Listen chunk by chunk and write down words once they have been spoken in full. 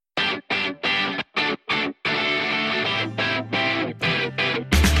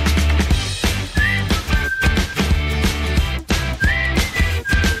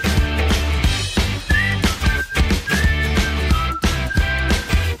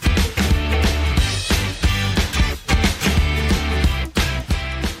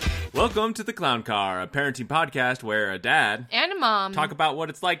Welcome to The Clown Car, a parenting podcast where a dad and a mom talk about what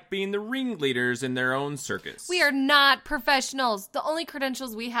it's like being the ringleaders in their own circus. We are not professionals. The only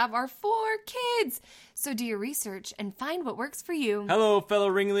credentials we have are for kids. So do your research and find what works for you. Hello, fellow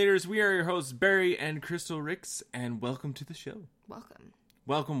ringleaders. We are your hosts, Barry and Crystal Ricks, and welcome to the show. Welcome.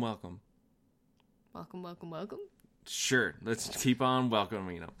 Welcome, welcome. Welcome, welcome, welcome. Sure, let's keep on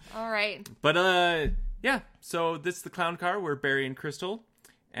welcoming them. All right. But, yeah, so this is The Clown Car. We're Barry and Crystal.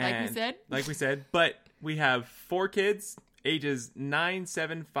 And Like we said. But we have 4 kids, ages 9,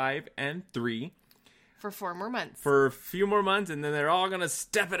 7, 5, and 3. For 4 more months. For a few more months, and then they're all going to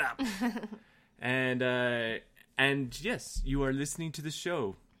step it up. And yes, you are listening to the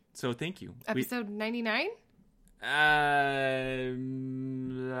show. So thank you. Episode 99? I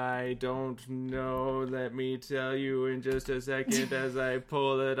don't know. Let me tell you in just a second as I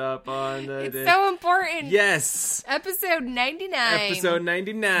pull it up on the... It's so important. Yes. Episode 99. Episode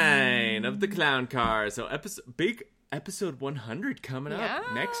 99 of The Clown Car. So big episode 100 coming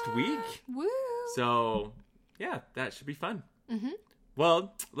up next week. Woo. So, yeah, that should be fun. Mm-hmm.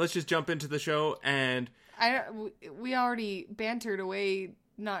 Well, let's just jump into the show and... We already bantered away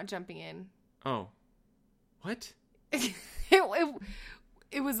not jumping in. Oh. What?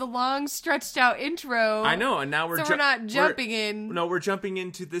 It was a long, stretched out intro. I know, and now we're not jumping in. No, we're jumping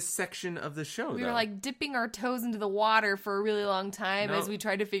into this section of the show. We were like dipping our toes into the water for a really long time as we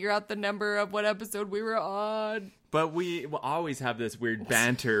tried to figure out the number of what episode we were on. But we will always have this weird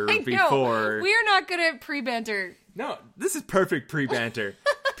banter I know. before. We are not good at pre-banter. No, this is perfect pre-banter.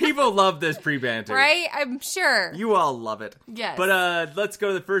 People love this pre-banter. Right? I'm sure. You all love it. Yes. But let's go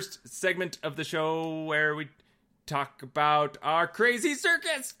to the first segment of the show where we talk about our crazy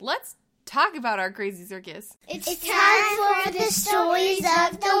circus. Let's talk about our crazy circus. It's time for the stories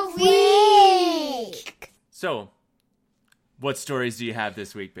of the week. So, what stories do you have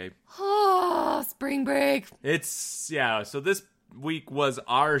this week, babe? Oh, spring break. So this week was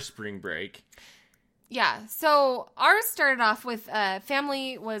our spring break. Yeah, so ours started off with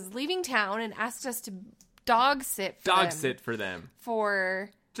family was leaving town and asked us to dog sit for them. For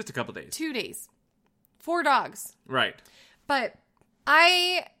just a couple days. 2 days. 4 dogs. Right. But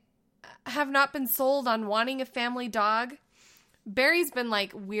I have not been sold on wanting a family dog. Barry's been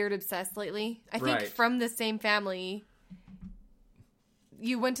like weird obsessed lately. I think from the same family.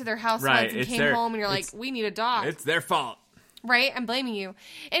 You went to their house once and came home and you're like, we need a dog. It's their fault. Right? I'm blaming you.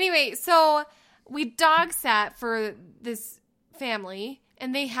 Anyway, so we dog sat for this family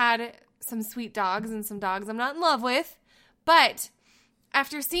and they had some sweet dogs and some dogs I'm not in love with. But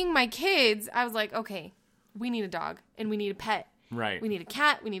after seeing my kids, I was like, okay, we need a dog and we need a pet. Right. We need a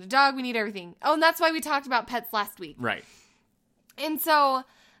cat, we need a dog, we need everything. Oh, and that's why we talked about pets last week. Right. And so,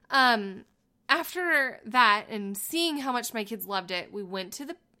 after that and seeing how much my kids loved it, we went to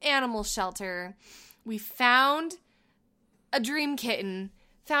the animal shelter. We found a dream kitten.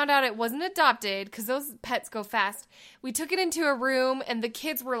 Found out it wasn't adopted because those pets go fast. We took it into a room and the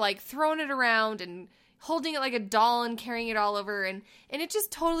kids were like throwing it around and holding it like a doll and carrying it all over. And it just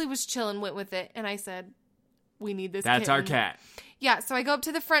totally was chill and went with it. And I said, we need this That's kitten. our cat. Yeah, so I go up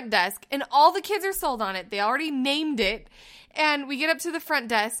to the front desk and all the kids are sold on it. They already named it. And we get up to the front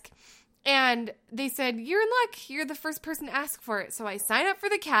desk and they said, you're in luck. You're the first person to ask for it. So I sign up for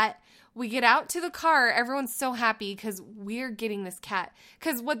the cat. We get out to the car. Everyone's so happy because we're getting this cat.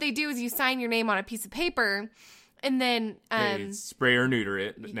 Because what they do is you sign your name on a piece of paper and then... they spray or neuter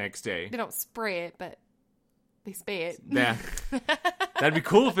it the next day. They don't spray it, but they spay it. Yeah. That'd be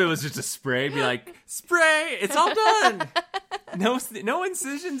cool if it was just a spray. Be like, spray! It's all done! No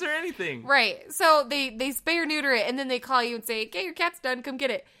incisions or anything. Right. So they spay or neuter it and then they call you and say, okay, your cat's done. Come get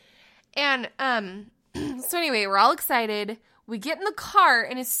it. And so anyway, we're all excited. We get in the car,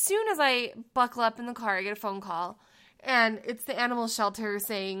 and as soon as I buckle up in the car, I get a phone call. And it's the animal shelter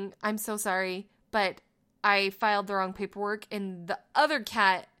saying, I'm so sorry, but I filed the wrong paperwork, and the other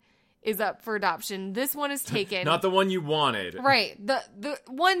cat is up for adoption. This one is taken. Not the one you wanted. Right. The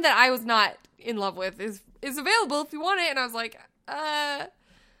one that I was not in love with is available if you want it. And I was like,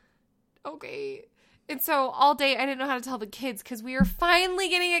 okay. And so all day, I didn't know how to tell the kids because we were finally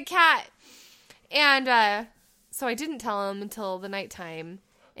getting a cat. And, so I didn't tell them until the nighttime,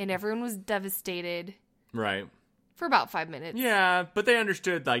 and everyone was devastated. Right. For about 5 minutes. Yeah, but they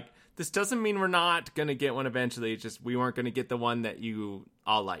understood, like, this doesn't mean we're not going to get one eventually. It's just we weren't going to get the one that you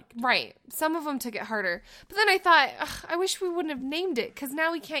all liked. Right. Some of them took it harder. But then I thought, I wish we wouldn't have named it, because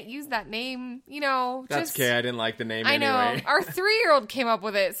now we can't use that name, you know. That's okay. I didn't like the name anyway. I know. Our 3-year-old came up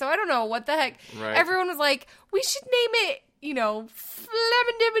with it, so I don't know what the heck. Right. Everyone was like, we should name it, you know,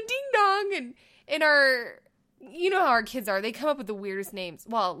 Flemmin' Ding Dong, and our you know how our kids are. They come up with the weirdest names.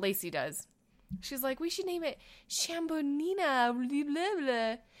 Well, Lacey does. She's like, we should name it Shambonina. Blah, blah,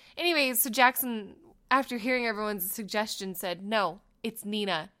 blah. Anyway, so Jackson, after hearing everyone's suggestion, said, no, it's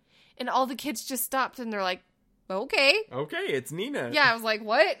Nina. And all the kids just stopped and they're like, okay. Okay, it's Nina. Yeah, I was like,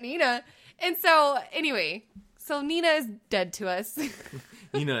 what? Nina? And so, anyway, so Nina is dead to us.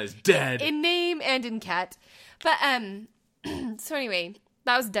 Nina is dead. In name and in cat. But, so anyway,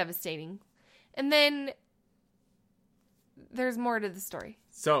 that was devastating. And then there's more to the story.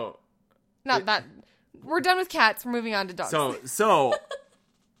 So. We're done with cats. We're moving on to dogs. So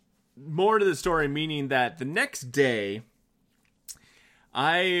more to the story, meaning that the next day,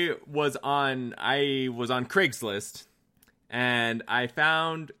 I was on Craigslist, and I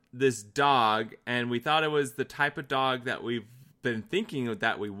found this dog, and we thought it was the type of dog that we've been thinking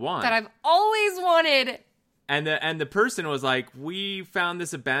that we want. That I've always wanted. And the person was like, we found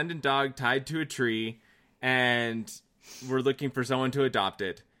this abandoned dog tied to a tree, and we're looking for someone to adopt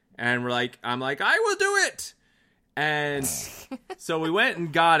it. And I'm like, I will do it. And so we went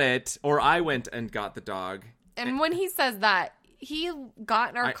and got it, or I went and got the dog. And when he says that, he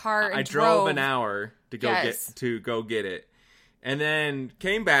got in our car and I drove an hour to go get it. And then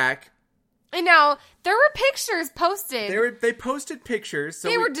came back. And now there were pictures posted. They posted pictures. So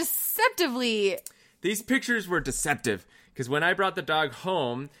they were deceptively. These pictures were deceptive. Because when I brought the dog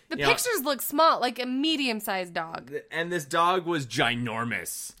home... The pictures look small, like a medium-sized dog. And this dog was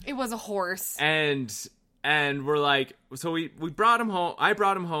ginormous. It was a horse. And we're like... So we brought him home. I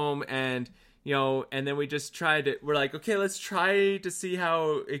brought him home and, and then we just tried it. We're like, okay, let's try to see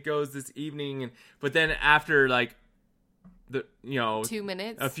how it goes this evening. But then after, 2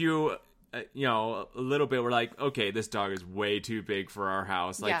 minutes? A few... a little bit, we're like, okay, this dog is way too big for our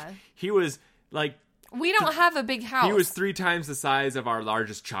house. He was, we don't have a big house. He was 3 times the size of our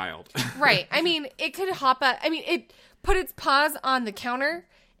largest child. Right. I mean, it could hop up. I mean, it put its paws on the counter,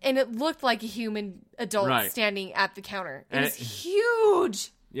 and it looked like a human adult standing at the counter. It was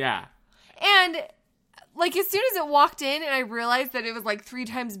huge. Yeah. And, as soon as it walked in, and I realized that it was, 3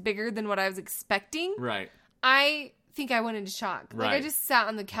 times bigger than what I was expecting. Right. I think I went into shock. Right. I just sat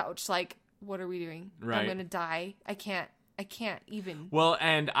on the couch, what are we doing? Right. I'm going to die. I can't even. Well,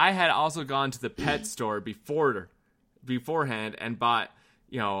 and I had also gone to the pet store beforehand and bought,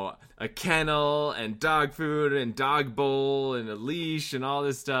 a kennel and dog food and dog bowl and a leash and all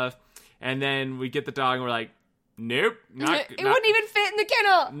this stuff. And then we get the dog and we're like, nope. It wouldn't even fit in the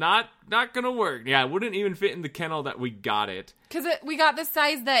kennel. Not going to work. Yeah, it wouldn't even fit in the kennel that we got it. Because we got the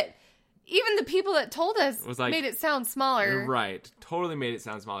size that even the people that told us made it sound smaller. Right. Totally made it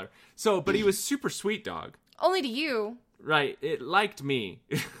sound smaller. So, but he was super sweet dog. Only to you. Right, it liked me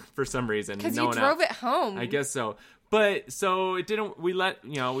for some reason. Because you drove it home. I guess so. But, so it didn't,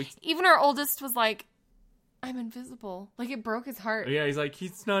 Even our oldest was like, I'm invisible. It broke his heart. Yeah, he's like,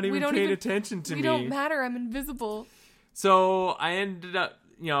 he's not even paying attention to me. We don't matter, I'm invisible. So, I ended up,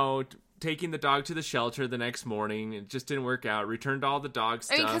 taking the dog to the shelter the next morning. It just didn't work out. Returned all the dog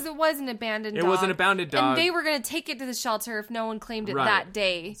stuff. Because it was an abandoned dog. It was an abandoned dog. And they were going to take it to the shelter if no one claimed it that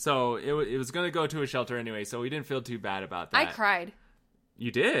day. So it was going to go to a shelter anyway, so we didn't feel too bad about that. I cried. You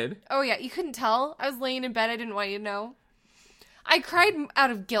did? Oh, yeah. You couldn't tell. I was laying in bed. I didn't want you to know. I cried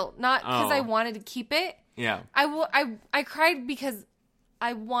out of guilt, not because I wanted to keep it. Yeah. I cried because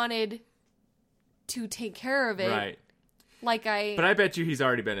I wanted to take care of it. Right. But I bet you he's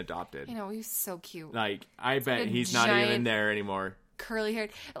already been adopted. He was so cute. I bet he's not even there anymore. Curly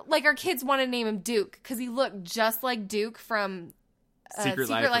haired. Our kids want to name him Duke because he looked just like Duke from Secret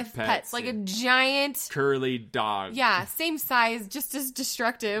Life of Pets. A giant curly dog. Yeah, same size, just as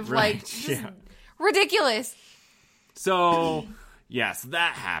destructive. Right. Ridiculous. So yes,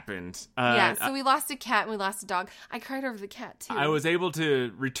 that happened. So we lost a cat and we lost a dog. I cried over the cat too. I was able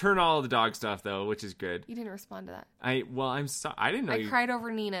to return all of the dog stuff though, which is good. You didn't respond to that. I'm sorry. I didn't know. I cried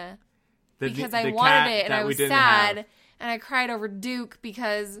over Nina because I wanted it and I was sad, and I cried over Duke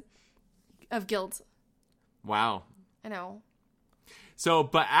because of guilt. Wow. I know. So,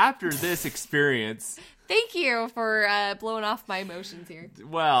 but after this experience, thank you for blowing off my emotions here.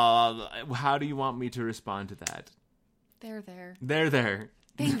 Well, how do you want me to respond to that? They're there. They're there.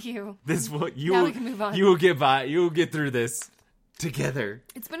 Thank you. Now we can move on. You will get by. You will get through this together.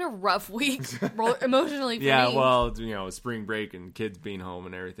 It's been a rough week emotionally for me. Yeah, well, spring break and kids being home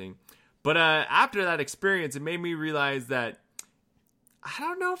and everything. But after that experience, it made me realize that I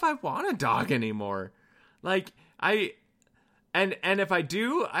don't know if I want a dog anymore. And if I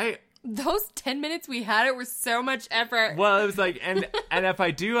do, those 10 minutes we had it were so much effort. Well, it was and if I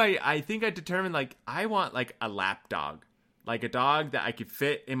do, I think I determined I want a lap dog. A dog that I could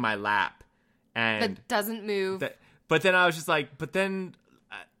fit in my lap And that doesn't move. But then I was just like, but then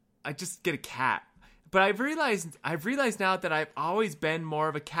I just get a cat. But I've realized now that I've always been more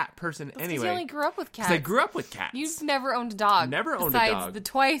of a cat person anyway. Because you only grew up with cats. Because I grew up with cats. You've never owned a dog. Never owned a dog. Besides the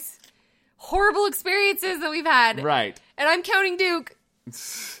twice horrible experiences that we've had. Right. And I'm counting Duke.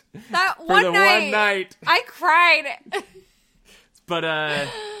 That For one the night. one night. I cried. But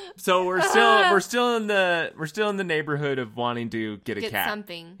so we're still in the neighborhood of wanting to get a cat. Get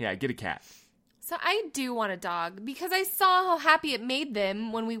something. Yeah, get a cat. So I do want a dog because I saw how happy it made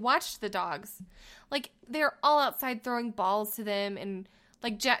them when we watched the dogs. Like, they're all outside throwing balls to them, and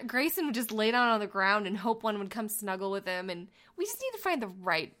like Grayson would just lay down on the ground and hope one would come snuggle with him, and we just need to find the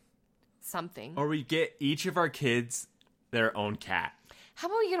right something. Or we get each of our kids their own cat. How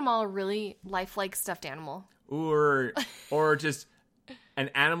about we get them all a really lifelike stuffed animal? Or just an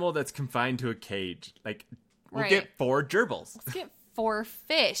animal that's confined to a cage. Like, we'll Right. get 4 gerbils. Let's get 4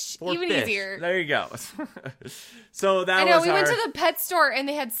 fish. 4 Even fish. easier. There you go. So that I know, was we went to the pet store and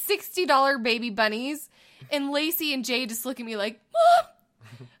they had $60 baby bunnies. And Lacey and Jay just look at me like, Mom,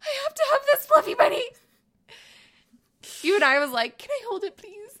 I have to have this fluffy bunny. You and I was like, can I hold it,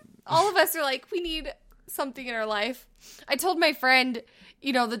 please? All of us are like, we need something in our life. I told my friend,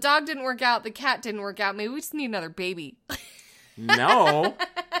 the dog didn't work out, the cat didn't work out. Maybe we just need another baby. No.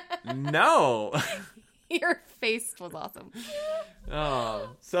 Your face was awesome. Oh,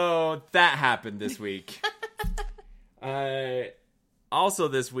 so that happened this week. Also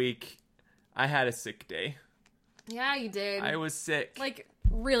this week, I had a sick day. Yeah, you did. I was sick. Like,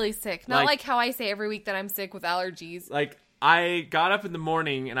 really sick. Not like how I say every week that I'm sick with allergies. Like, I got up in the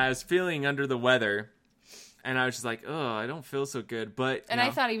morning and I was feeling under the weather. And I was just like, oh, I don't feel so good. But I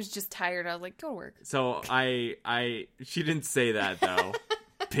thought he was just tired. I was like, go to work. So she didn't say that though.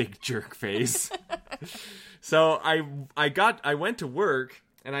 Big jerk face. So I went to work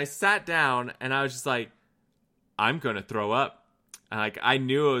and I sat down and I was just like, I'm going to throw up. Like, I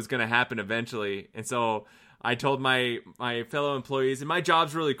knew it was going to happen eventually. And so I told my fellow employees, and my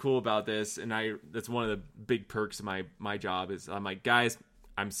job's really cool about this. And that's one of the big perks of my job is I'm like, guys,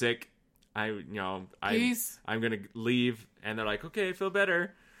 I'm sick. I'm going to leave. And they're like, okay, feel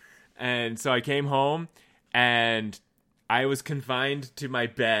better. And so I came home and I was confined to my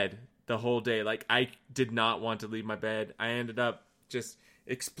bed the whole day. Like, I did not want to leave my bed. I ended up just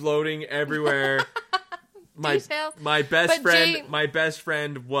exploding everywhere. My best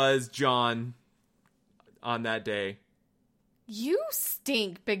friend was John on that day. You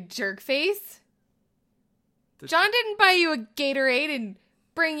stink, big jerk face. John didn't buy you a Gatorade and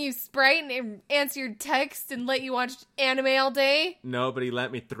bring you Sprite and answer your text and let you watch anime all day? No, but he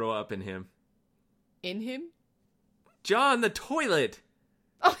let me throw up in him. In him? John, the toilet.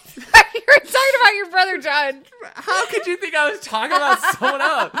 Oh, you were talking about your brother, John. How could you think I was talking about someone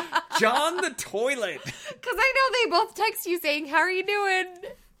else? John, the toilet. Because I know they both text you saying, how are you doing?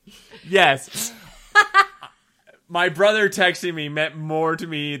 Yes. My brother texting me meant more to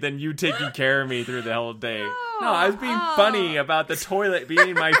me than you taking care of me through the whole day. No, I was being funny about the toilet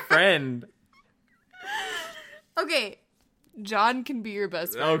being my friend. Okay. John can be your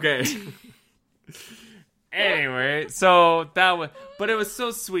best friend. Okay. Anyway, so but it was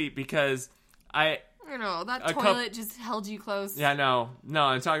so sweet because I know, that toilet just held you close. Yeah, no,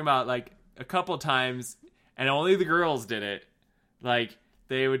 I'm talking about like a couple times, and only the girls did it. Like,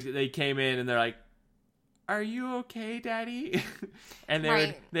 they came in and they're like, are you okay, Daddy? And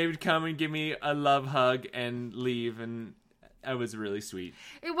they would come and give me a love hug and leave, and it was really sweet.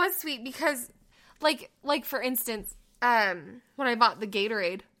 It was sweet because, like for instance, when I bought the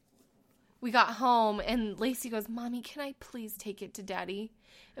Gatorade, we got home and Lacey goes, Mommy, can I please take it to Daddy?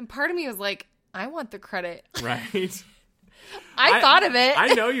 And part of me was like, I want the credit. Right. I thought of it.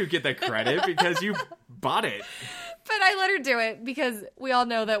 I know you get the credit because you bought it. But I let her do it because we all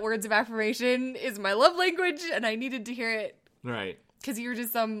know that words of affirmation is my love language and I needed to hear it. Right. Because you were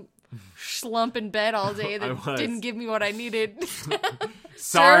just some schlump in bed all day that didn't give me what I needed.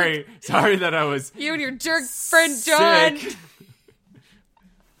 Sorry that I was you and your jerk friend John. Sick.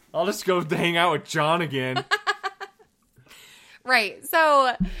 I'll just go hang out with John again. Right.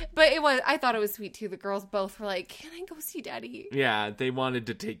 So, but I thought it was sweet too. The girls both were like, can I go see Daddy? Yeah, they wanted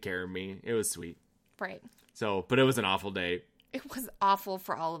to take care of me. It was sweet. Right. So, but it was an awful day. It was awful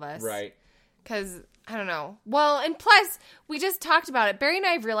for all of us. Right. Because, I don't know. Well, and plus, we just talked about it. Barry and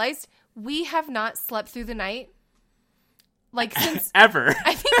I have realized we have not slept through the night. Like, since... Ever.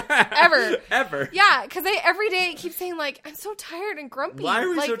 I think ever. Ever. Yeah, because every day it keeps saying, like, I'm so tired and grumpy. Why are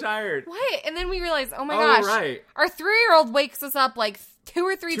we like, so tired? What? And then we realize, oh my gosh. Right. Our 3-year-old wakes us up, like, two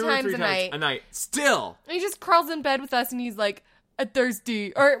or three times a night. Still. And he just crawls in bed with us and he's like, I'm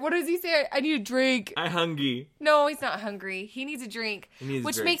thirsty. Or what does he say? I need a drink. I'm hungry. No, he's not hungry. He needs a drink.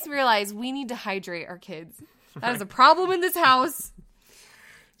 Which makes me realize we need to hydrate our kids. That is a problem in this house.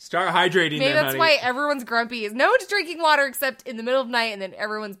 Start hydrating Maybe them, that's honey. why everyone's grumpy. Is no one's drinking water except in the middle of the night, and then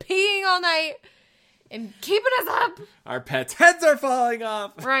everyone's peeing all night and keeping us up. Our pets' heads are falling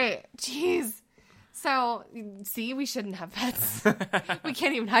off. Right. Jeez. So, see, we shouldn't have pets. We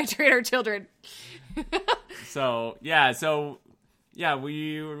can't even hydrate our children. So, we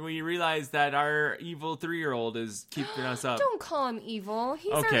realized that our evil 3-year-old is keeping us up. Don't call him evil.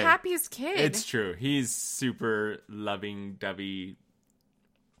 He's our Okay. happiest kid. It's true. He's super loving, dovey,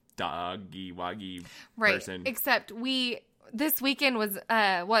 doggy-woggy person. Except this weekend was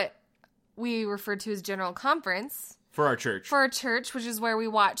what we referred to as General Conference. For our church. For our church, which is where we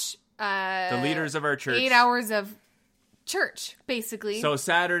watch the leaders of our church. 8 hours of church, basically. So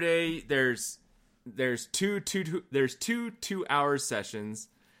Saturday, there's two 2-hour sessions,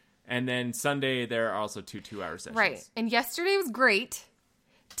 and then Sunday there are also 2 2-hour sessions. Right. And yesterday was great.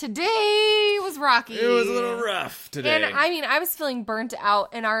 Today was rocky. It was a little rough today. And I was feeling burnt out,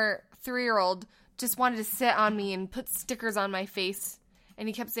 and our 3-year-old just wanted to sit on me and put stickers on my face. And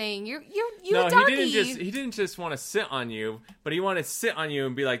he kept saying, "You no, a doggy." he didn't just want to sit on you, but he wanted to sit on you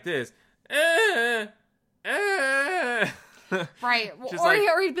and be like this. Right. Just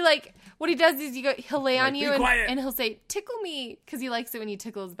Or he'd be like, what he does is he'll lay on Like, you "Be quiet." and he'll say, "Tickle me," because he likes it when you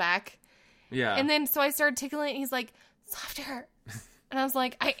tickle his back. Yeah. And then so I started tickling it, and he's like, "Softer." And I was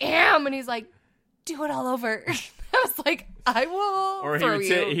like, "I am." And he's like, "Do it all over." I was like, "I will." Or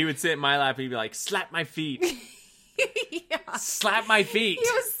he would sit in my lap and he'd be like, "Slap my feet." Yeah. Slap my feet.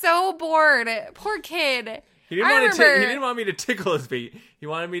 He was so bored. Poor kid. He didn't want me to tickle his feet. He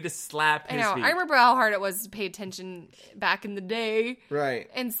wanted me to slap his feet. I remember how hard it was to pay attention back in the day. Right.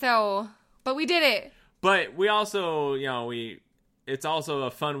 And so, but we did it. But we also, it's also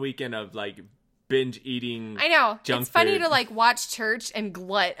a fun weekend of like binge eating. I know. Junk it's funny food. to like watch church and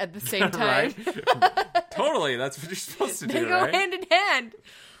glut at the same time. Right? Totally. That's what you're supposed to They do, go right? hand in hand.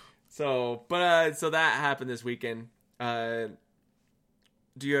 So that happened this weekend.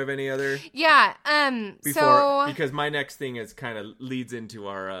 Do you have any other? Yeah. Because my next thing is kind of leads into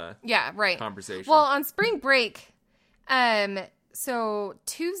our yeah, right. conversation. Well, on spring break, so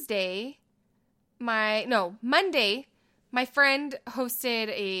Monday, my friend hosted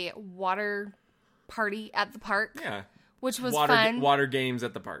a water party at the park. Yeah. Which was fun. Water games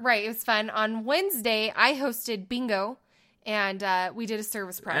at the park. Right, it was fun. On Wednesday, I hosted bingo, and we did a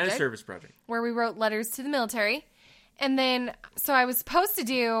service project. Where we wrote letters to the military. And then, so I was supposed to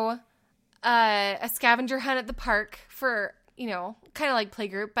do a scavenger hunt at the park for, kind of like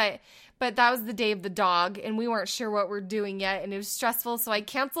playgroup, but that was the day of the dog, and we weren't sure what we're doing yet, and it was stressful, so I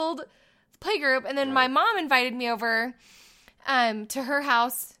canceled the playgroup, and then my mom invited me over to her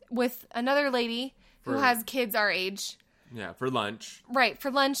house with another lady who has kids our age. Yeah, for lunch. Right, for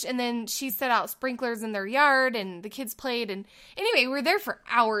lunch, and then she set out sprinklers in their yard, and the kids played, and anyway, we were there for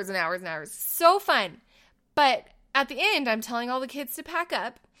hours and hours and hours. So fun. But at the end, I'm telling all the kids to pack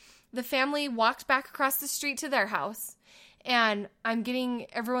up. The family walked back across the street to their house, and I'm getting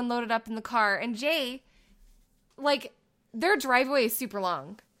everyone loaded up in the car, and Jay, their driveway is super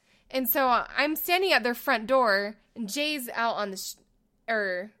long, and so I'm standing at their front door, and Jay's out on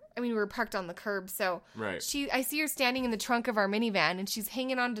we were parked on the curb, so right. I see her standing in the trunk of our minivan, and she's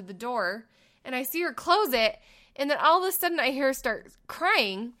hanging onto the door, and I see her close it, and then all of a sudden I hear her start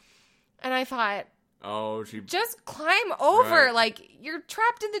crying, and I thought, oh, she just climb over, right. You're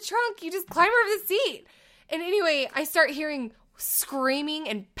trapped in the trunk, you just climb over the seat. And anyway, I start hearing screaming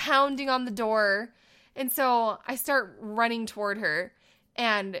and pounding on the door, and so I start running toward her,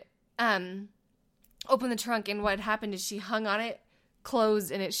 and open the trunk, and what happened is she hung on it,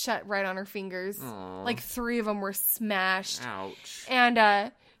 closed, and it shut right on her fingers. Aww. 3 of them were smashed. Ouch.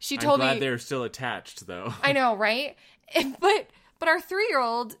 And she told me, I'm glad they're still attached, though. I know, right? But our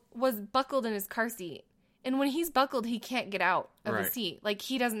 3-year-old was buckled in his car seat, and when he's buckled, he can't get out of the seat.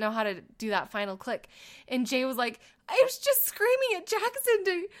 He doesn't know how to do that final click. And Jay was like, I was just screaming at Jackson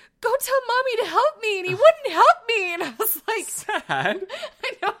to go tell mommy to help me, and he wouldn't help me. And I was like, sad.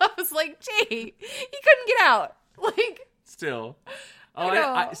 I know. I was like, Jay, he couldn't get out. Still. Oh, I know.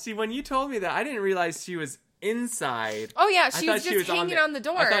 I see, when you told me that, I didn't realize she was inside. Oh, yeah, she was just hanging on the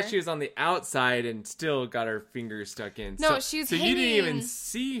door. I thought she was on the outside and still got her fingers stuck in. No, she was hanging. So you didn't even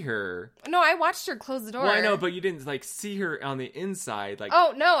see her. No, I watched her close the door. Well, I know, but you didn't, see her on the inside.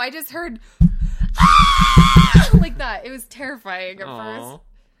 Oh, no, I just heard like that. It was terrifying at first.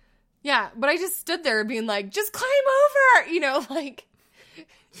 Yeah, but I just stood there being like, just climb over,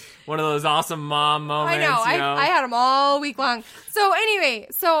 One of those awesome mom moments. I know. You know? I had them all week long. So anyway,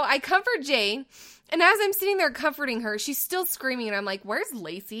 I comfort Jay, and as I'm sitting there comforting her, she's still screaming, and I'm like, "Where's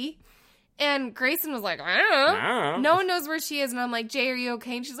Lacey?" And Grayson was like, "I don't know. No one knows where she is." And I'm like, "Jay, are you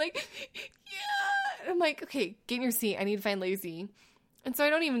okay?" And she's like, "Yeah." And I'm like, "Okay, get in your seat. I need to find Lacey." And so I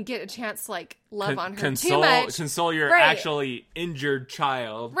don't even get a chance to like love on her too much. Console your actually injured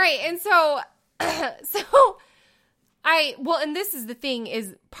child. Right. And so and this is the thing,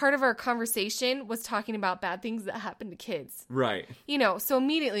 is part of our conversation was talking about bad things that happen to kids. Right. You know, so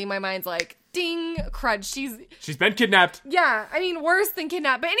immediately my mind's like, ding, crud, she's been kidnapped. Yeah, I mean, worse than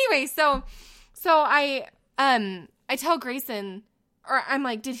kidnapped. But anyway, so I tell Grayson, or I'm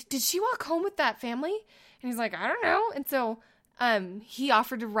like, did she walk home with that family? And he's like, I don't know. And so he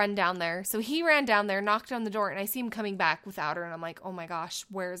offered to run down there. So he ran down there, knocked on the door, and I see him coming back without her. And I'm like, oh my gosh,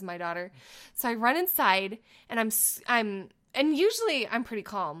 where is my daughter? So I run inside, and and usually I'm pretty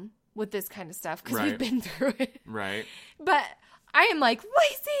calm with this kind of stuff because we've been through it. Right. But I am like,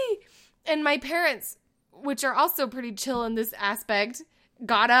 Lacey! And my parents, which are also pretty chill in this aspect,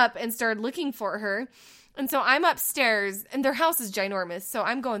 got up and started looking for her. And so I'm upstairs, and their house is ginormous. So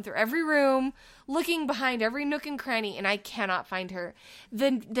I'm going through every room, looking behind every nook and cranny, and I cannot find her.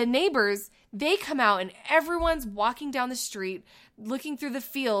 The neighbors, they come out, and everyone's walking down the street, looking through the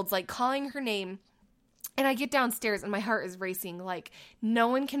fields, like calling her name. And I get downstairs, and my heart is racing. Like, no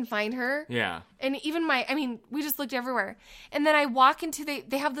one can find her. Yeah. And even we just looked everywhere. And then I walk into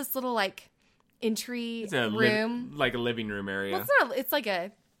they have this little, like, entry room. Like a living room area. Well, it's like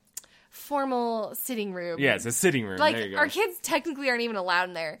a formal sitting room. Yeah, it's a sitting room. Like, there you go. our kids technically aren't even allowed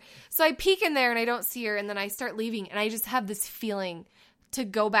in there. So I peek in there and I don't see her, and then I start leaving, and I just have this feeling to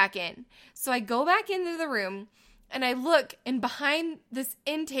go back in. So I go back into the room, and I look, and behind this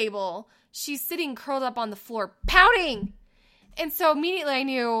end table, she's sitting curled up on the floor, pouting. And so immediately I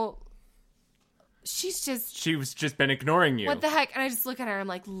knew she's just been ignoring you. What the heck? And I just look at her, I'm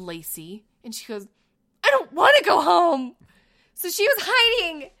like, Lacey. And she goes, I don't want to go home. So she was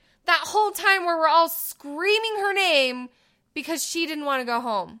hiding that whole time where we're all screaming her name because she didn't want to go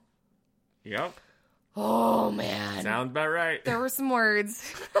home. Yep. Oh, man. Sounds about right. There were some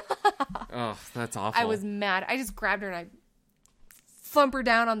words. Oh, that's awful. I was mad. I just grabbed her and I thump her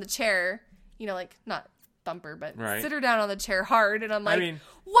down on the chair. You know, like, not thump her, but sit her down on the chair hard. And I'm like,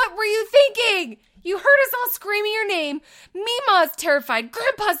 what were you thinking? You heard us all screaming your name. Mima's terrified.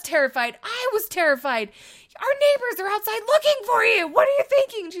 Grandpa's terrified. I was terrified. Our neighbors are outside looking for you. What are you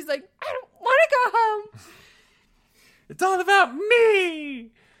thinking? And she's like, I don't want to go home. It's all about me.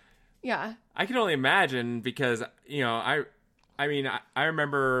 Yeah. I can only imagine because, you know, I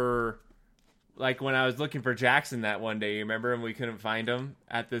remember, like, when I was looking for Jackson that one day, you remember, and we couldn't find him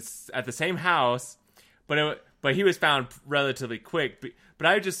at the same house, but he was found relatively quick. But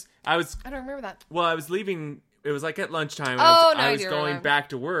I don't remember that. Well, I was leaving. It was like at lunchtime. I was going back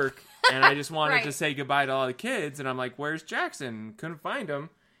to work, and I just wanted to say goodbye to all the kids. And I'm like, "Where's Jackson?" Couldn't find him,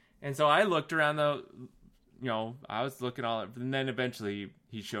 and so I looked around I was looking and then eventually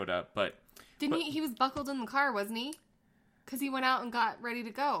he showed up. But he was buckled in the car, wasn't he? Because he went out and got ready to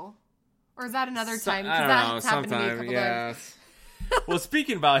go, or is that another time? Because that's happened to me a couple times. Well,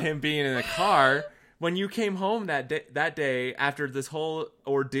 speaking about him being in the car. When you came home that day after this whole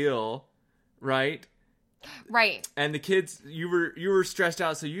ordeal, right? Right. And the kids, you were stressed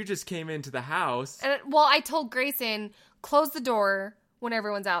out, so you just came into the house. And I told Grayson, close the door when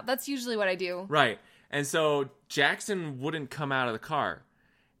everyone's out. That's usually what I do. Right. And so Jackson wouldn't come out of the car.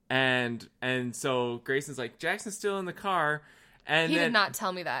 And so Grayson's like, Jackson's still in the car. And he did not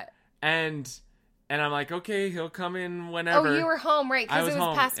tell me that. And I'm like, okay, he'll come in whenever. Oh, you were home, right? Because it was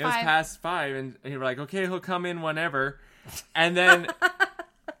home. past 5. It was past 5, and you were like, okay, he'll come in whenever. And then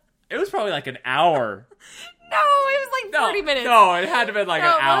it was probably like an hour. No, it was like 30 minutes. No, it had to be like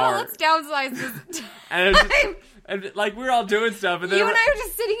an hour. Let's downsize this and like we were all doing stuff, and then you and I were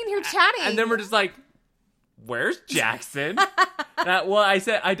just sitting in here chatting, and then we're just like, "Where's Jackson?"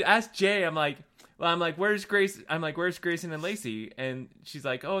 I asked Jay. I'm like, where's Grace? I'm like, where's Grayson and Lacey? And she's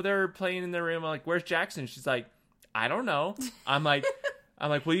like, oh, they're playing in their room. I'm like, where's Jackson? She's like, I don't know. I'm like,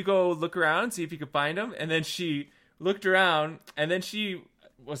 will you go look around and see if you can find him? And then she looked around, and then she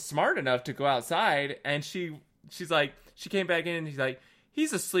was smart enough to go outside, and she's like, she came back in, and she's like,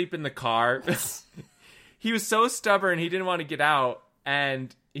 he's asleep in the car. He was so stubborn, he didn't want to get out,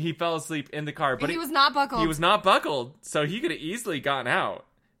 and he fell asleep in the car. But he was not buckled. He was not buckled, so he could have easily gotten out.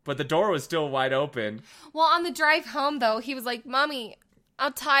 But the door was still wide open. Well, on the drive home, though, he was like, Mommy,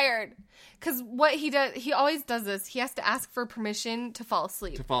 I'm tired. Because what he does, he always does this. He has to ask for permission to fall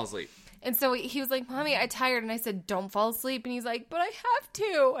asleep. And so he was like, Mommy, I'm tired. And I said, don't fall asleep. And he's like, but I have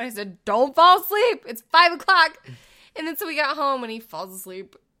to. And I said, don't fall asleep. It's 5 o'clock. And then so we got home and he falls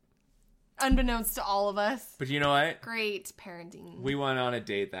asleep. Unbeknownst to all of us. But you know what? Great parenting. We went on a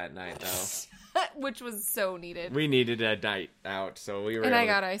date that night, though. Which was so needed. We needed a night out, so we were and able I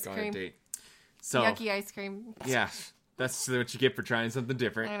got to ice go on a cream. date. So, Yucky ice cream. Yeah, that's what you get for trying something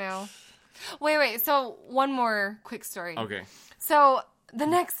different. I know. Wait. So one more quick story. Okay. So the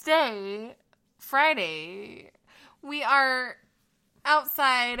next day, Friday, we are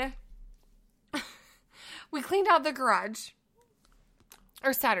outside. We cleaned out the garage.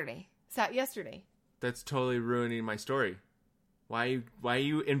 Or Saturday. Yesterday. That's totally ruining my story. Why are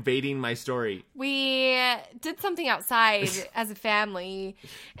you invading my story? We did something outside as a family.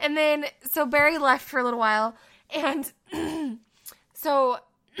 And then, so Barry left for a little while. And so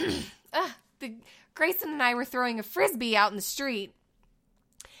Grayson and I were throwing a Frisbee out in the street.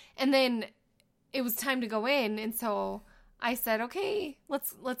 And then it was time to go in. And so I said, okay,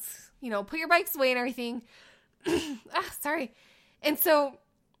 let's put your bikes away and everything. Sorry. And so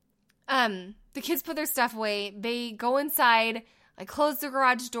the kids put their stuff away. They go inside. I closed the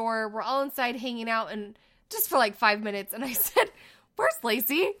garage door. We're all inside hanging out and just for like 5 minutes. And I said, where's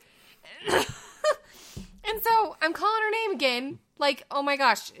Lacey? And so I'm calling her name again. Like, oh my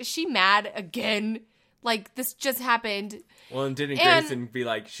gosh, is she mad again? Like, this just happened. Well, and didn't Grayson be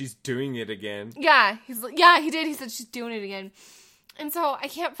like, she's doing it again? Yeah. He's like, yeah, he did. He said she's doing it again. And so I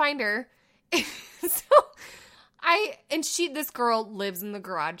can't find her. This girl lives in the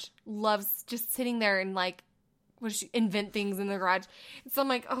garage, loves just sitting there and like, invent things in the garage. And so I'm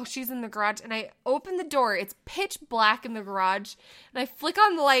like, oh, she's in the garage. And I open the door. It's pitch black in the garage. And I flick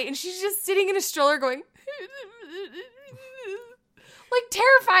on the light and she's just sitting in a stroller going, like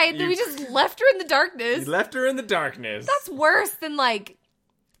terrified that we just left her in the darkness. You left her in the darkness. That's worse than like,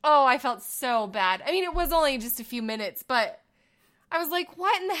 oh, I felt so bad. I mean, it was only just a few minutes, but I was like,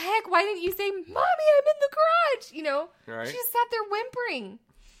 what in the heck? Why didn't you say, Mommy, I'm in the garage? You know? Right. She just sat there whimpering.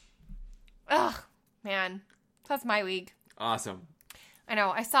 Ugh, man. That's my week. Awesome. I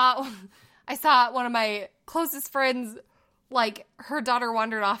know. I saw one of my closest friends, like, her daughter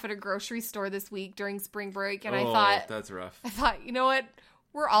wandered off at a grocery store this week during spring break, and I thought... that's rough. I thought, you know what?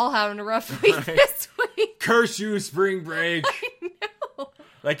 We're all having a rough week this week. Curse you, spring break. I know.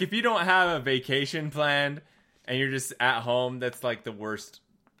 Like, if you don't have a vacation planned and you're just at home, that's like the worst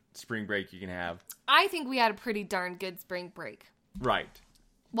spring break you can have. I think we had a pretty darn good spring break. Right.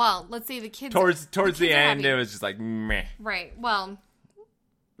 Well, let's say the kids... Towards the end, happy. it was just like, meh. Right. Well,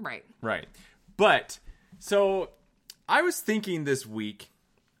 right. Right. But, so, I was thinking this week,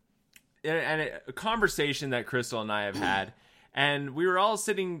 and a conversation that Crystal and I have had, and we were all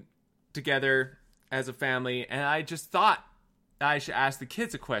sitting together as a family, and I just thought I should ask the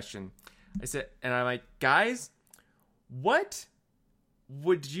kids a question. I said, and I'm like, guys, what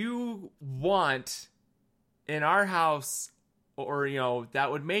would you want in our house, or,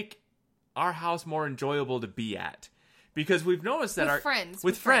 that would make our house more enjoyable to be at? Because we've noticed that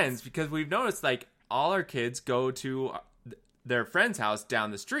with friends, because we've noticed like all our kids go to their friend's house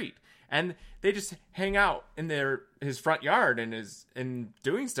down the street and they just hang out in his front yard and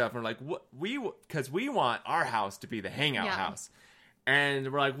doing stuff. And we're like, because we want our house to be the hangout house.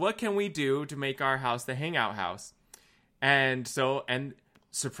 And we're like, what can we do to make our house the hangout house? And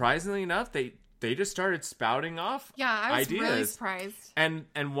surprisingly enough, they just started spouting off I was ideas. Really surprised.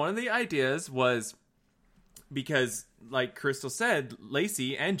 And one of the ideas was, because like Crystal said,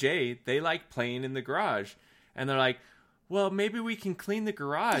 Lacey and Jay, they like playing in the garage. And they're like, well, maybe we can clean the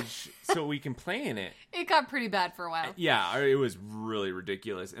garage so we can play in it. It got pretty bad for a while. Yeah, it was really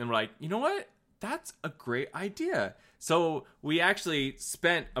ridiculous. And we're like, you know what? That's a great idea. So we actually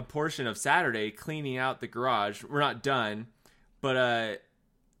spent a portion of Saturday cleaning out the garage. We're not done, but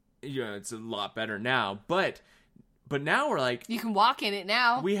it's a lot better now. But now we're like, you can walk in it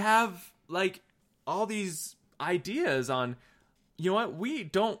now. We have like all these ideas on, you know what? We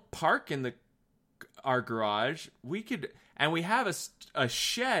don't park in our garage. We could, and we have a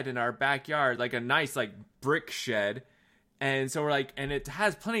shed in our backyard, like a nice like brick shed. And so we're like, and it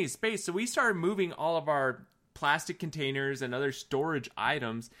has plenty of space. So we started moving all of our plastic containers and other storage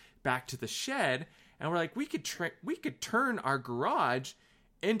items back to the shed. And we're like, we could turn our garage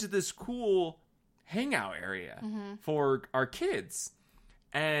into this cool hangout area for our kids.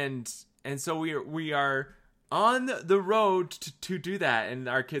 And so we are on the road to do that. And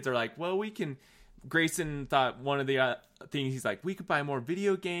our kids are like, well, we can. Grayson thought one of the things, he's like, we could buy more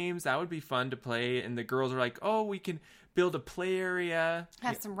video games. That would be fun to play. And the girls are like, oh, we can build a play area.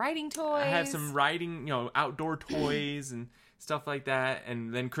 Have some writing toys. Have some writing, outdoor toys and stuff like that.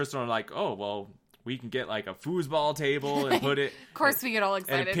 And then Crystal and I are like, oh, well, we can get like a foosball table and put it. Of course, we get all And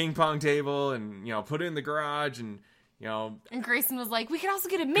excited. a ping pong table and, put it in the garage and, And Grayson was like, we could also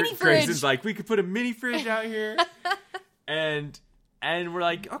get a mini fridge. Grayson's like, we could put a mini fridge out here. and we're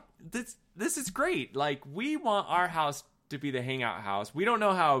like, oh, this is great. Like, we want our house to be the hangout house. We don't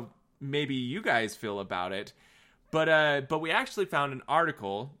know how maybe you guys feel about it, but we actually found an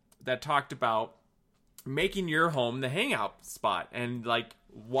article that talked about making your home the hangout spot and like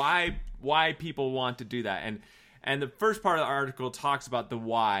why people want to do that. And the first part of the article talks about the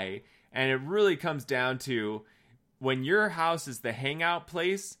why, and it really comes down to when your house is the hangout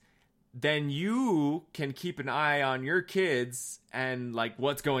place, then you can keep an eye on your kids and like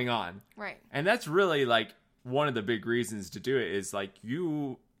what's going on. Right. And that's really like one of the big reasons to do it is like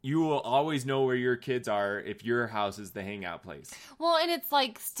you will always know where your kids are if your house is the hangout place. Well, and it's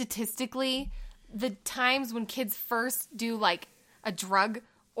like statistically, the times when kids first do like a drug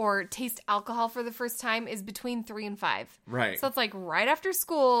or taste alcohol for the first time is between 3 and 5. Right. So it's like right after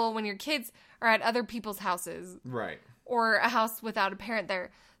school when your kids are at other people's houses. Right. Or a house without a parent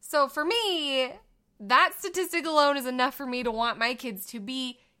there. So for me, that statistic alone is enough for me to want my kids to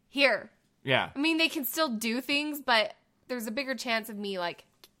be here. Yeah. I mean, they can still do things, but there's a bigger chance of me like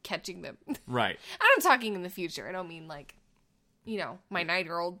catching them. Right. I'm talking in the future. I don't mean like, my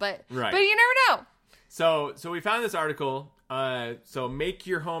 9-year-old, but right. But you never know. So we found this article. So make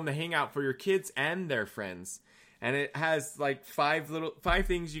your home the hangout for your kids and their friends, and it has like 5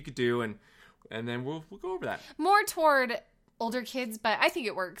 things you could do, and then we'll go over that. More toward older kids, but I think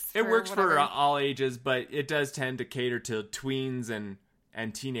it works. It works whatever. for all ages, but it does tend to cater to tweens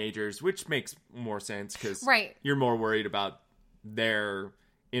and teenagers, which makes more sense because right. You're more worried about their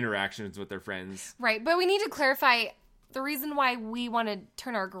interactions with their friends. Right, but we need to clarify the reason why we want to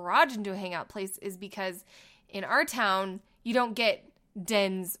turn our garage into a hangout place is because in our town, you don't get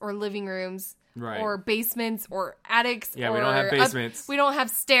dens or living rooms. Right. Or basements or attics. Yeah, we don't have basements. We don't have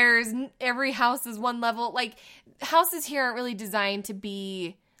stairs. Every house is one level. Like, houses here aren't really designed to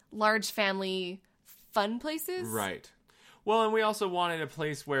be large family fun places. Right. Well, and we also wanted a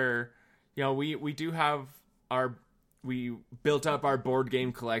place where, we do have we built up our board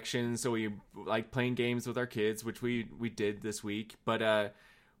game collection, so we like playing games with our kids, which we did this week. But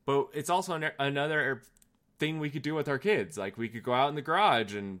it's also another thing we could do with our kids. Like we could go out in the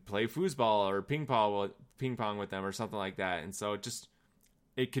garage and play foosball or ping pong with them or something like that. And so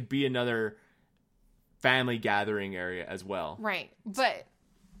it could be another family gathering area as well. Right. But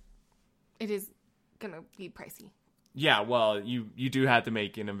it is going to be pricey. Yeah, well, you do have to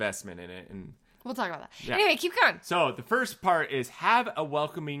make an investment in it, and we'll talk about that. Yeah. Anyway, keep going. So the first part is have a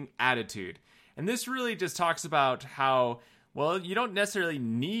welcoming attitude. And this really just talks about how, well, you don't necessarily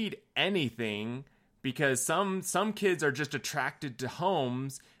need anything because some kids are just attracted to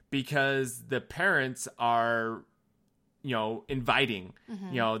homes because the parents are, inviting.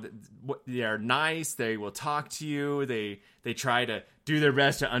 Mm-hmm. They're nice. They will talk to you. They try to do their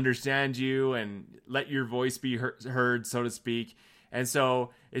best to understand you and let your voice be heard, so to speak. And so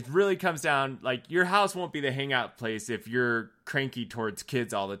it really comes down, like, your house won't be the hangout place if you're cranky towards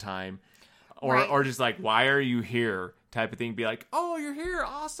kids all the time. Or just like, why are you here type of thing. Be like, oh, you're here.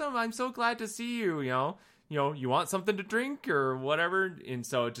 Awesome. I'm so glad to see you. You want something to drink or whatever. And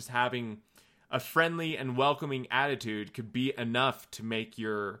so just having a friendly and welcoming attitude could be enough to make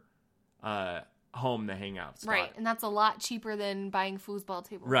your home the hangout spot. Right. And that's a lot cheaper than buying foosball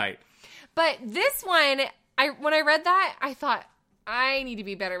tables. Right. But this one, when I read that, I thought, I need to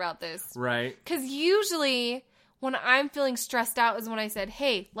be better about this. Right. Because usually when I'm feeling stressed out is when I said,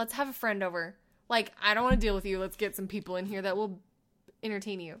 hey, let's have a friend over. Like, I don't want to deal with you. Let's get some people in here that will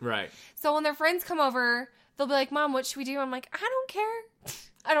entertain you. Right. So when their friends come over, they'll be like, Mom, what should we do? I'm like, I don't care.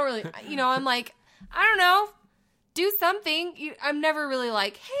 I don't really, I'm like, I don't know. Do something. I'm never really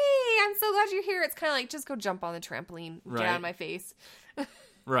like, hey, I'm so glad you're here. It's kind of like, just go jump on the trampoline. Right. Get out of my face.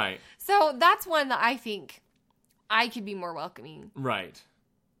 Right. So that's one that I think I could be more welcoming. Right.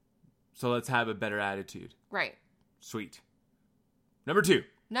 So let's have a better attitude. Right. Sweet. Number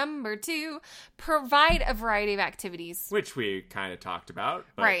 2, provide a variety of activities. which we kind of talked about.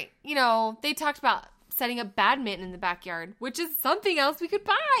 But Right. They talked about setting up badminton in the backyard, which is something else we could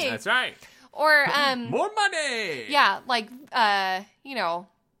buy. That's right. Or, More money. yeah, like,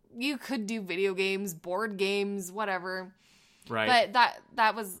 you could do video games, board games, whatever. Right. But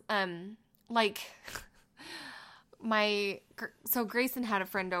that was, so Grayson had a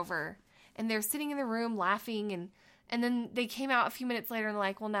friend over, and they're sitting in the room laughing, and then they came out a few minutes later and they're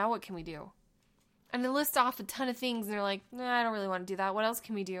like, well, now what can we do? And they list off a ton of things, and they're like, nah, I don't really want to do that. What else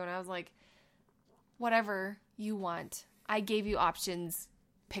can we do? And I was like, whatever you want. I gave you options.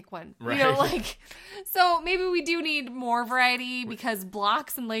 Pick one. Right. You know, like, so maybe we do need more variety because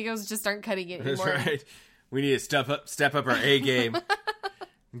blocks and Legos just aren't cutting it anymore. That's right. We need to step up our A game.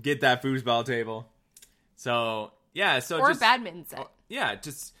 Get that foosball table. So, yeah. So or just, a badminton set. Yeah,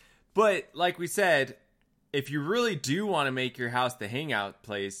 but like we said, if you really do want to make your house the hangout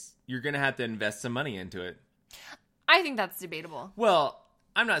place, you're going to have to invest some money into it. I think that's debatable. Well,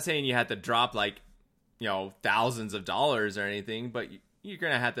 I'm not saying you have to drop like, thousands of dollars or anything, but you're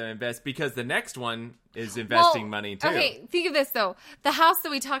going to have to invest because the next one is investing money too. Okay, think of this though. The house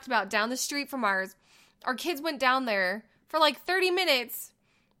that we talked about down the street from ours, our kids went down there for like 30 minutes.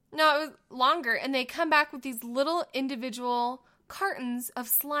 No, it was longer. And they come back with these little individual cartons of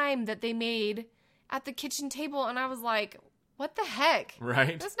slime that they made at the kitchen table. And I was like, what the heck?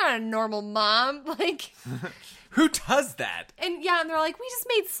 Right. That's not a normal mom. Like, who does that? And yeah, and they're like, we just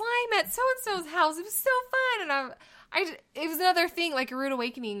made slime at so-and-so's house. It was so fun. And it was another thing, like a rude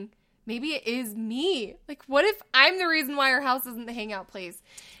awakening. Maybe it is me. Like, what if I'm the reason why our house isn't the hangout place?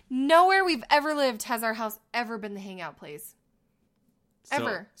 Nowhere we've ever lived has our house ever been the hangout place.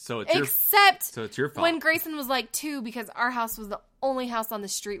 Ever. So it's your fault. When Grayson was like 2 because our house was the only house on the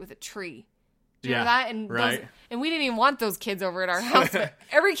street with a tree. Do you remember that? And right. And we didn't even want those kids over at our house, but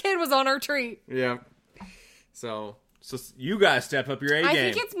every kid was on our tree. Yeah. So you guys step up your A game. I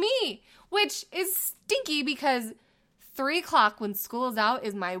think it's me, which is stinky because 3 o'clock when school is out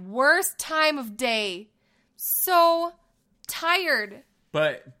is my worst time of day. So tired.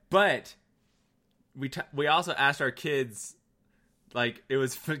 But we also asked our kids, like, it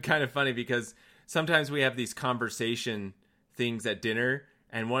was kind of funny because sometimes we have these conversation things at dinner,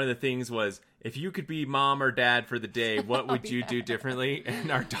 and one of the things was, if you could be mom or dad for the day, what would you do differently? And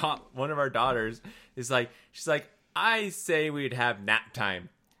one of our daughters is like, she's like, I say we'd have nap time.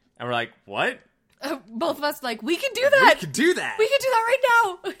 And we're like, what? Both of us like, we can do that. We can do that. We can do that right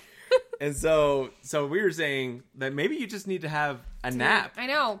now. And so we were saying that maybe you just need to have a nap. I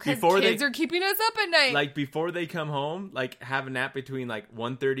know, because kids are keeping us up at night. Like, before they come home, like, have a nap between, like,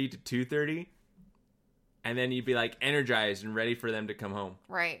 1:30 to 2:30. And then you'd be, like, energized and ready for them to come home.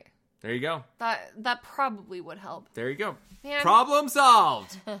 Right. There you go. That probably would help. There you go. Man. Problem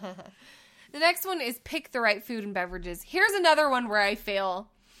solved. The next one is pick the right food and beverages. Here's another one where I fail.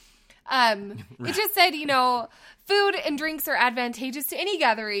 It just said, food and drinks are advantageous to any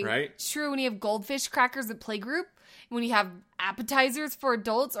gathering. Right. It's true when you have goldfish crackers at playgroup, when you have appetizers for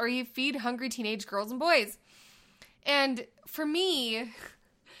adults, or you feed hungry teenage girls and boys. And for me,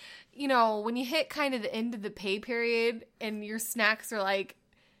 when you hit kind of the end of the pay period and your snacks are like,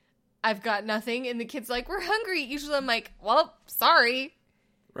 I've got nothing, and the kid's like, we're hungry. Usually I'm like, well, sorry.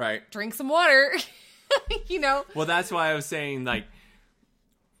 Right. Drink some water. Well, that's why I was saying, like,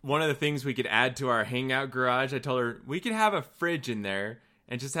 one of the things we could add to our hangout garage, I told her we could have a fridge in there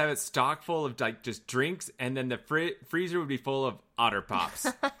and just have it stocked full of, like, just drinks, and then the freezer would be full of Otter Pops.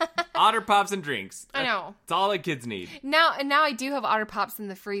 Otter Pops and drinks. I know. That's all the kids need. Now I do have Otter Pops in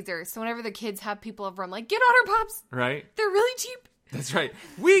the freezer, so whenever the kids have people over, I'm like, get Otter Pops. Right. They're really cheap. That's right.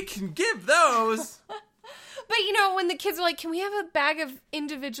 We can give those. But, when the kids are like, can we have a bag of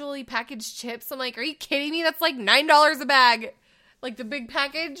individually packaged chips? I'm like, are you kidding me? That's like $9 a bag. Like the big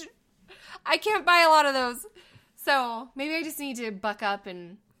package. I can't buy a lot of those. So maybe I just need to buck up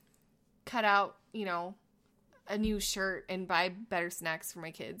and cut out, a new shirt and buy better snacks for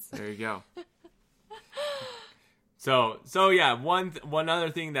my kids. There you go. So yeah, one other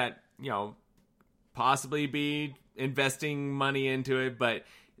thing that, possibly be investing money into it, but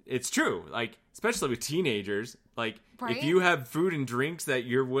it's true. Like, especially with teenagers, like, right? If you have food and drinks that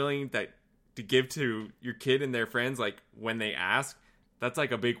you're willing to give to your kid and their friends, like, when they ask, that's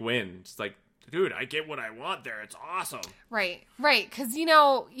like a big win. It's like, dude, I get what I want there. It's awesome. Right. Because,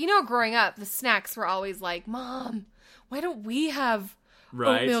 growing up, the snacks were always like, Mom, why don't we have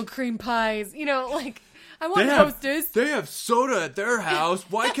oatmeal cream pies? I want Hostess. They have soda at their house.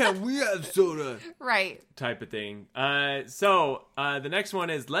 Why can't we have soda? Right. Type of thing. So the next one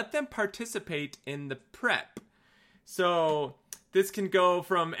is let them participate in the prep. So this can go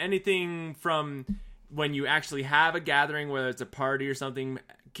from anything from when you actually have a gathering, whether it's a party or something,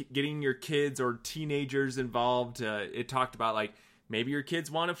 getting your kids or teenagers involved. It talked about, like, maybe your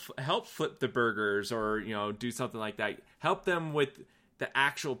kids want to help flip the burgers or, do something like that. Help them with the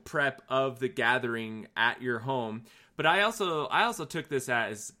actual prep of the gathering at your home. But I also took this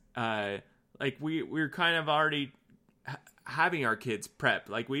as, like, we're kind of already having our kids prep.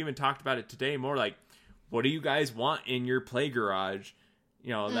 Like, we even talked about it today more, like, what do you guys want in your play garage?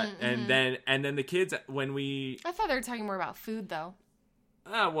 And then the kids, when I thought they were talking more about food, though.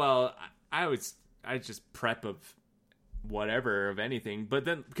 Well, I just prep of whatever of anything. But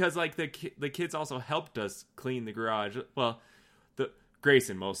then because like the kids also helped us clean the garage. Well, the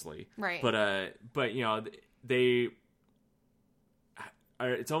Grayson mostly, right? But you know they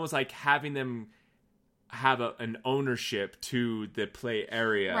are. It's almost like having them have an ownership to the play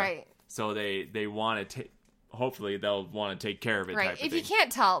area, right? So they want to take. Hopefully they'll want to take care of it. Right. If you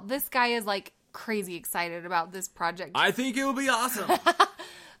can't tell, this guy is like crazy excited about this project. I think it will be awesome.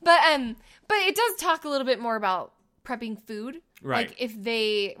 But it does talk a little bit more about prepping food. Right. Like if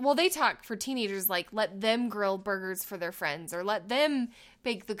they talk for teenagers, like let them grill burgers for their friends or let them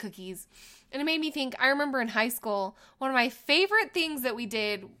bake the cookies. And it made me think, I remember in high school, one of my favorite things that we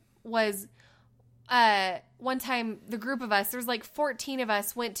did was one time the group of us, there's like 14 of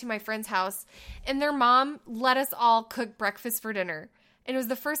us, went to my friend's house and their mom let us all cook breakfast for dinner. And it was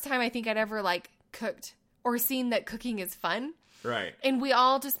the first time I think I'd ever like cooked or seen that cooking is fun. Right. And we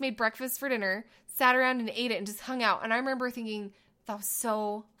all just made breakfast for dinner, sat around and ate it and just hung out. And I remember thinking that was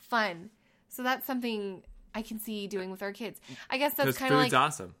so fun. So that's something I can see doing with our kids. I guess that's kind of like,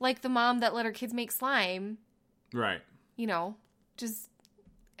 awesome. Like the mom that let her kids make slime. Right. You know, just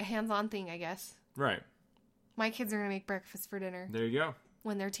a hands-on thing, I guess. Right. My kids are going to make breakfast for dinner. There you go.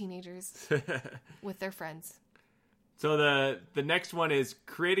 When they're teenagers with their friends. So the next one is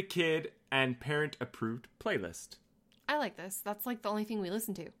create a kid and parent approved playlist. I like this. That's like the only thing we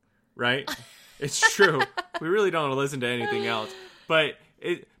listen to. Right? It's true. We really don't listen to anything else. But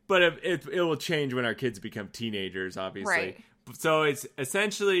it will change when our kids become teenagers, obviously. Right. So it's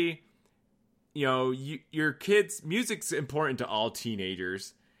essentially, you know, your kids' music's important to all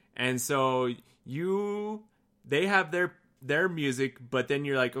teenagers. And so they have their music, but then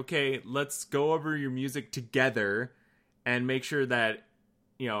you're like, okay, let's go over your music together and make sure that,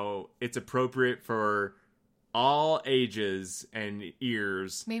 you know, it's appropriate for all ages and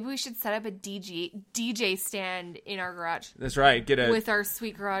ears. Maybe we should set up a DJ stand in our garage. That's right. With our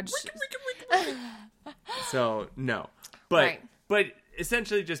sweet garage. So, no. But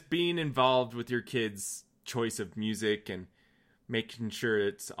essentially just being involved with your kids' choice of music and making sure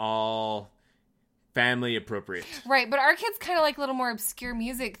it's all family appropriate. Right, but our kids kind of like a little more obscure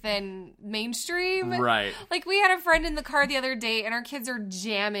music than mainstream. Right. Like we had a friend in the car the other day and our kids are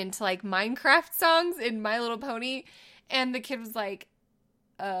jamming to like Minecraft songs in My Little Pony. And the kid was like,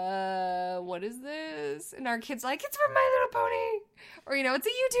 what is this? And our kid's like, it's from My Little Pony. Or, you know, it's a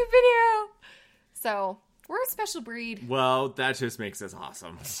YouTube video. So we're a special breed. Well, that just makes us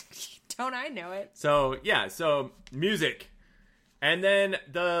awesome. Don't I know it? So, yeah, so music. And then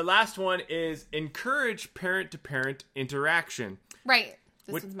the last one is encourage parent-to-parent interaction. Right.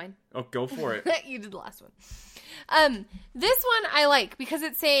 This one's mine. Oh, go for it. You did the last one. This one I like because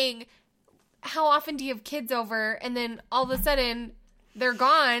it's saying, how often do you have kids over? And then all of a sudden, they're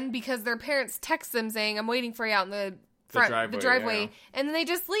gone because their parents text them saying, I'm waiting for you out in the driveway. Yeah. And then they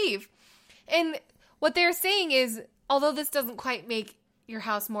just leave. And what they're saying is, although this doesn't quite make your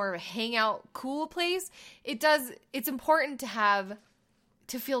house more of a hangout cool place, it's important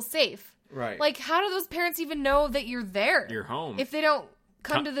to feel safe. Right. Like, how do those parents even know that you're there? You're home. If they don't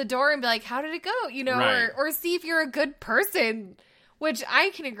come to the door and be like, how did it go? You know, right. or see if you're a good person, which I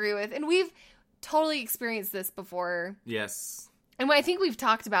can agree with. And we've totally experienced this before. Yes. And I think we've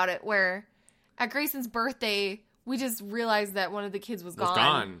talked about it where at Grayson's birthday, we just realized that one of the kids was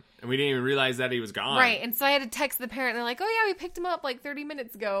gone. And we didn't even realize that he was gone. Right. And so I had to text the parent. They're like, oh, yeah, we picked him up like 30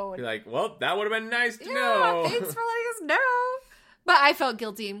 minutes ago. And you're like, well, that would have been nice to know. Thanks for letting us know. But I felt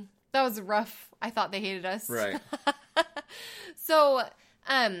guilty. That was rough. I thought they hated us. Right. So,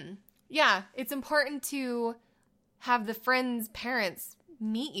 yeah, it's important to have the friends' parents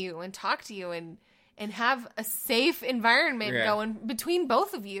meet you and talk to you and have a safe environment going between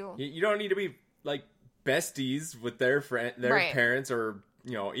both of you. You don't need to be like besties with their parents or,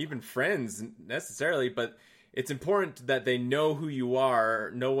 you know, even friends necessarily, but it's important that they know who you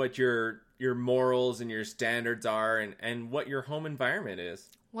are, know what your morals and your standards are, and what your home environment is.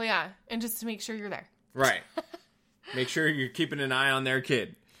 Well, yeah, and just to make sure you're there. Right. Make sure you're keeping an eye on their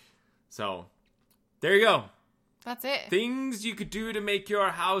kid. So, there you go. That's it. Things you could do to make your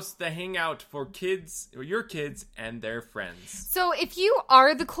house the hangout for kids, or your kids and their friends. So, if you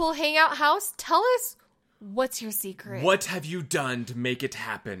are the cool hangout house, tell us what's your secret. What have you done to make it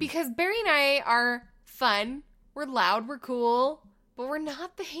happen? Because Barry and I are fun, we're loud, we're cool, but we're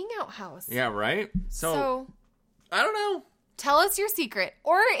not the hangout house. Yeah, right? So I don't know. Tell us your secret.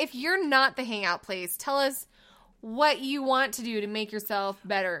 Or if you're not the hangout place, tell us what you want to do to make yourself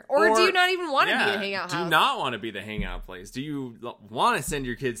better. Or do you not even want to be the hangout house? Do you not want to be the hangout place? Do you want to send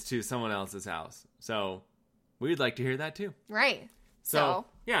your kids to someone else's house? So we'd like to hear that too. Right. So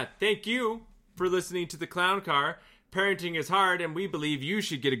yeah, thank you for listening to The Clown Car. Parenting is hard, and we believe you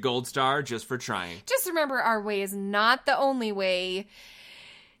should get a gold star just for trying. Just remember, our way is not the only way.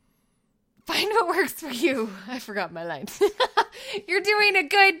 Find what works for you. I forgot my line. You're doing a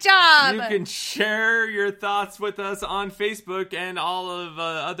good job. You can share your thoughts with us on Facebook and all of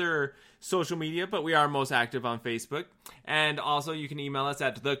other social media, but we are most active on Facebook. And also, you can email us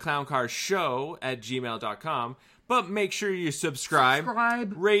at theclowncarshow@gmail.com. But make sure you subscribe,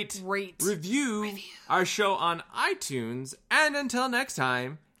 rate, review our show on iTunes. And until next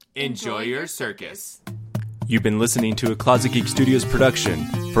time, enjoy your circus. You've been listening to a Closet Geek Studios production.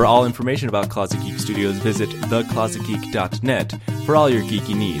 For all information about Closet Geek Studios, visit theclosetgeek.net for all your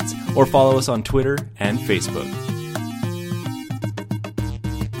geeky needs, or follow us on Twitter and Facebook.